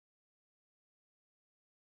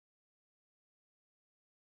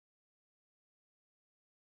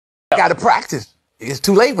Got to practice. It's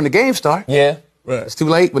too late when the game starts. Yeah. Right. It's too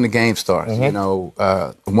late when the game starts. You know,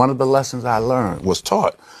 one of the lessons I learned was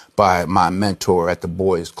taught by my mentor at the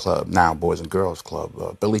boys' club, now Boys and Girls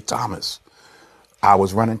Club, Billy Thomas. I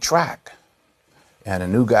was running track, and a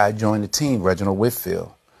new guy joined the team, Reginald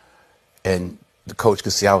Whitfield, and the coach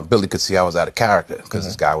could see Billy could see I was out of character because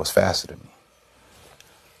this guy was faster than me.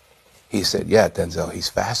 He said, "Yeah, Denzel, he's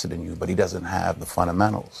faster than you, but he doesn't have the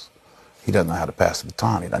fundamentals. He doesn't know how to pass the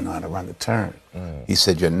baton. He doesn't know how to run the turn." He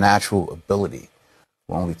said, "Your natural ability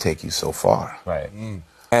will only take you so far." Right.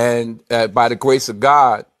 And by the grace of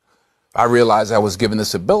God, I realized I was given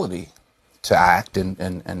this ability to act and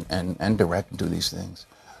direct and do these things.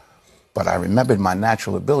 But I remembered my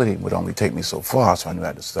natural ability would only take me so far, so I knew I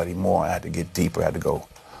had to study more. I had to get deeper. I had to go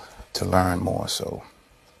to learn more. So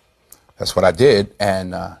that's what I did,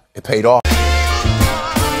 and it paid off.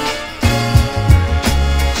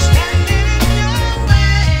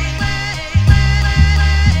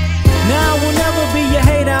 Now I will never be your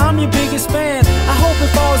hater, I'm your biggest fan. I hope it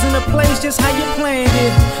falls into place just how you planned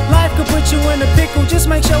it. Life could put you in a pickle, just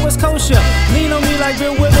make sure it's kosher. Lean on me like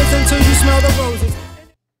Bill Withers until you smell the roses.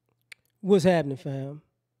 What's happening, fam?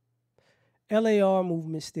 L.A.R.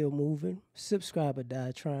 movement still moving. Subscribe or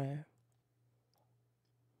die trying.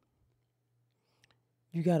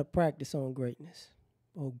 You got to practice on greatness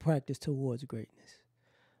or practice towards greatness.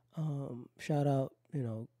 Shout out,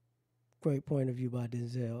 great point of view by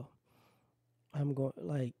Denzel. I'm going,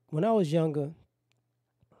 like, when I was younger,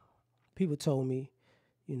 people told me,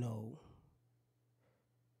 if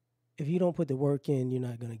you don't put the work in, you're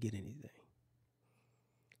not going to get anything.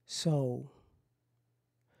 So,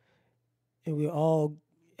 and we all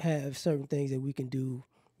have certain things that we can do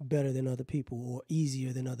better than other people or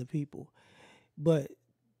easier than other people. But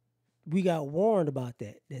we got warned about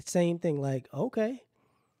that. That same thing, like, okay,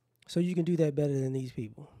 so you can do that better than these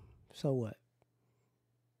people. So what?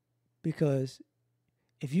 Because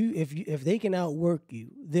if they can outwork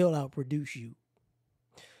you, they'll outproduce you.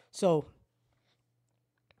 So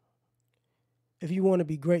if you want to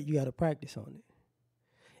be great, you got to practice on it.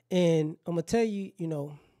 And I'm going to tell you,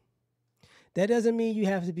 that doesn't mean you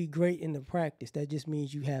have to be great in the practice. That just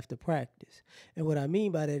means you have to practice. And what I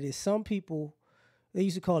mean by that is some people, they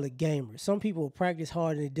used to call it gamers. Some people practice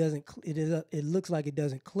hard and it looks like it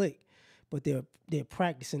doesn't click, but they're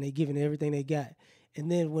practicing, they're giving everything they got.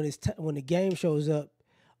 And then when the game shows up,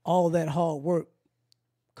 all that hard work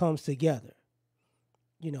comes together.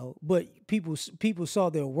 But people saw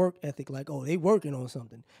their work ethic like, oh, they working on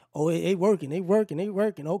something. Oh, they working.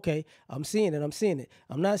 Okay, I'm seeing it.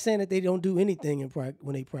 I'm not saying that they don't do anything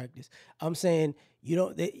when they practice. I'm saying you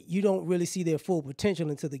don't really see their full potential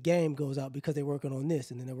until the game goes out because they're working on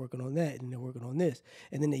this, and then they're working on that, and they're working on this.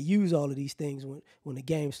 And then they use all of these things when the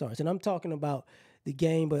game starts. And I'm talking about the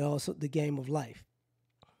game, but also the game of life.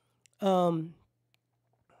 And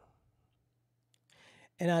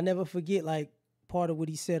I never forget, like, part of what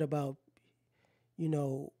he said about,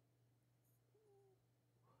 when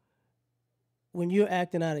you're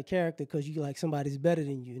acting out of character because you like somebody's better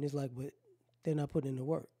than you, and it's like, but they're not putting in the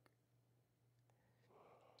work.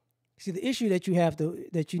 See, the issue that you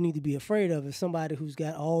need to be afraid of is somebody who's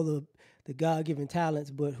got all the God-given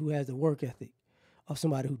talents, but who has the work ethic of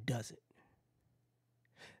somebody who doesn't.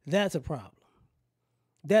 That's a problem.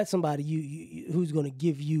 That's somebody who's going to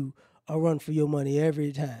give you a run for your money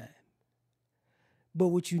every time. But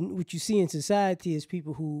what you see in society is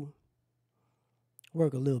people who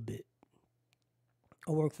work a little bit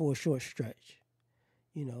or work for a short stretch,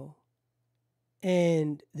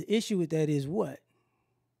 And the issue with that is what?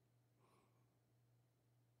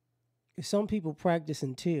 If some people practice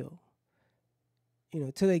until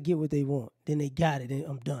they get what they want, then they got it and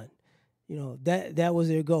I'm done. That was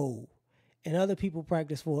their goal. And other people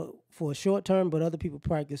practice for a short term, but other people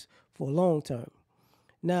practice for a long term.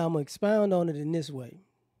 Now, I'm going to expound on it in this way.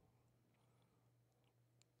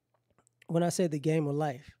 When I say the game of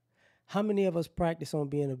life, how many of us practice on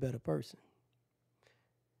being a better person?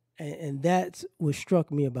 And that's what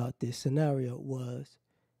struck me about this scenario was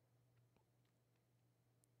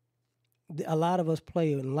a lot of us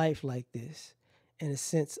play in life like this in a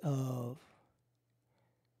sense of,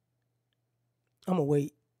 I'm going to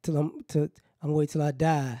wait till I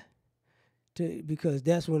die. Because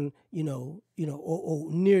that's when, or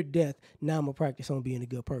near death, now I'm going to practice on being a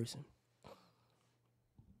good person.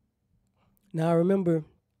 Now, I remember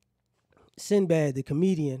Sinbad, the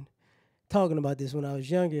comedian, talking about this when I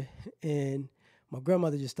was younger, and my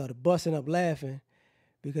grandmother just started busting up laughing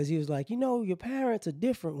because he was like, your parents are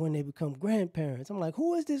different when they become grandparents. I'm like,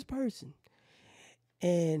 who is this person?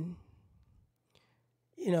 And,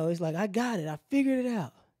 it's like, I got it. I figured it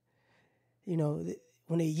out.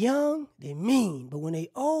 when they young, they mean, but when they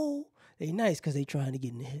old, they nice because they trying to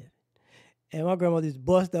get in the heaven. And my grandmother just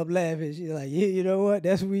bust up laughing. She's like, yeah, you know what?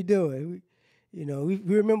 That's what we doing. We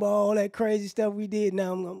remember all that crazy stuff we did.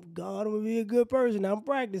 Now I'm going to be a good person. Now I'm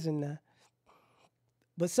practicing now.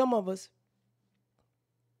 But some of us,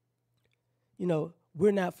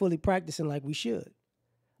 we're not fully practicing like we should.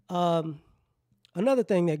 Another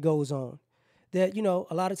thing that goes on that,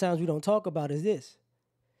 a lot of times we don't talk about is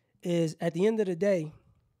at the end of the day,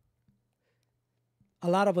 a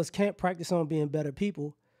lot of us can't practice on being better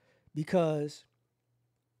people because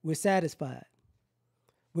we're satisfied.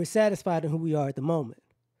 We're satisfied in who we are at the moment.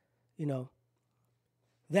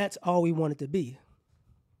 That's all we want it to be.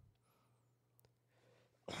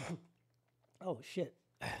 Oh, shit.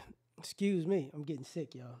 Excuse me. I'm getting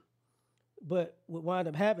sick, y'all. But what wound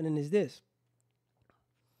up happening is this.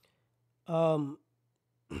 If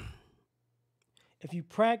you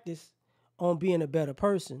practice on being a better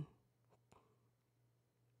person,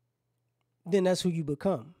 then that's who you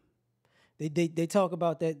become. They talk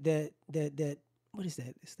about that what is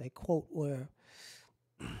that? It's that quote where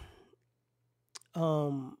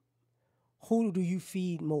who do you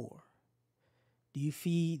feed more? Do you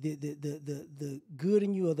feed the good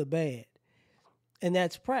in you or the bad? And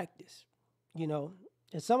that's practice, And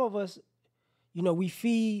some of us, we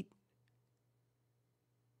feed,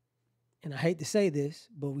 and I hate to say this,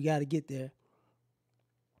 but we got to get there.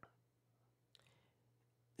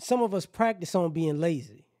 Some of us practice on being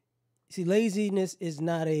lazy. See, laziness is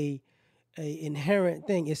not a inherent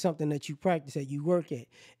thing. It's something that you practice, that you work at.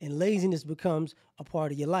 And laziness becomes a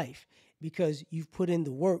part of your life because you've put in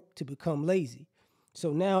the work to become lazy.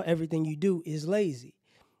 So now everything you do is lazy.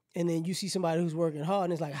 And then you see somebody who's working hard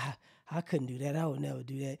and it's like, I couldn't do that. I would never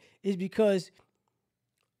do that. It's because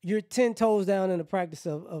you're 10 toes down in the practice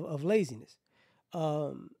of laziness.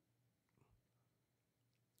 And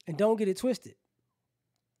don't get it twisted.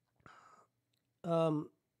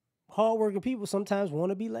 Hardworking people sometimes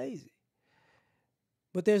want to be lazy,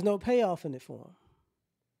 but there's no payoff in it for them.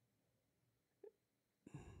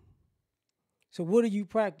 So what are you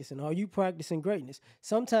practicing? Are you practicing greatness?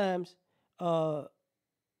 Sometimes I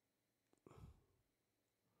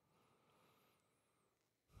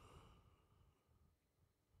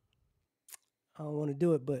don't want to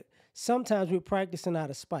do it, but sometimes we're practicing out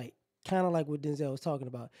of spite, kind of like what Denzel was talking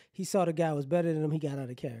about. He saw the guy was better than him, he got out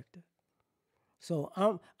of character. So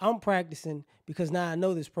I'm practicing because now I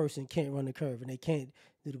know this person can't run the curve and they can't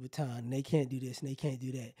do the baton and they can't do this and they can't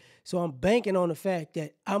do that. So I'm banking on the fact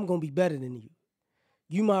that I'm going to be better than you.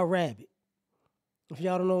 You my rabbit. If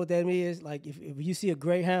y'all don't know what that is, like if you see a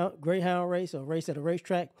greyhound race or a race at a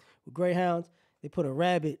racetrack with greyhounds, they put a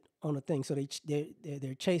rabbit on the thing. So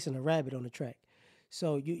they're chasing a rabbit on the track.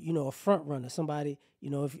 So a front runner, somebody,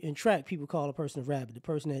 if in track people call a person a rabbit, the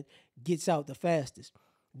person that gets out the fastest.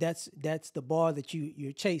 That's the bar that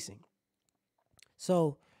you're chasing.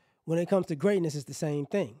 So when it comes to greatness, it's the same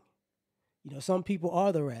thing. Some people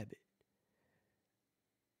are the rabbit.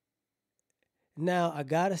 Now, I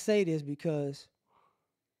got to say this because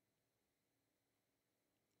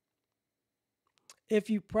if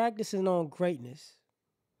you're practicing on greatness,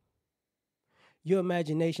 your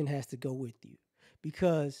imagination has to go with you.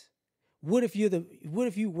 Because what if you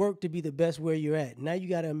work to be the best where you're at? Now you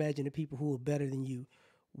got to imagine the people who are better than you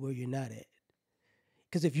where you're not at.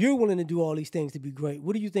 Because if you're willing to do all these things to be great,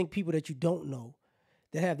 what do you think people that you don't know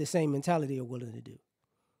that have the same mentality are willing to do?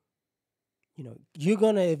 You're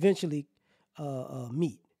going to eventually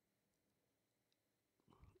meet.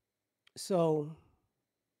 So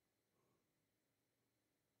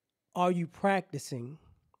are you practicing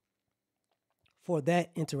for that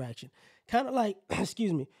interaction? Kind of like,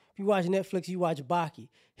 excuse me, if you watch Netflix, you watch Baki.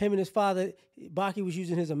 Him and his father, Baki was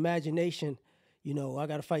using his imagination. I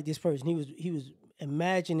got to fight this person. He was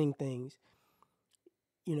imagining things,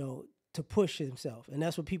 to push himself. And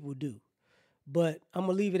that's what people do. But I'm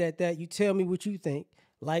going to leave it at that. You tell me what you think.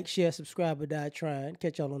 Like, share, subscribe, or die trying.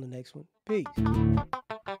 Catch y'all on the next one. Peace. You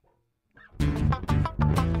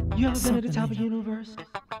ever been at the top of the universe?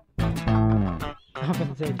 I'm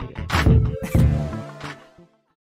going to tell you that.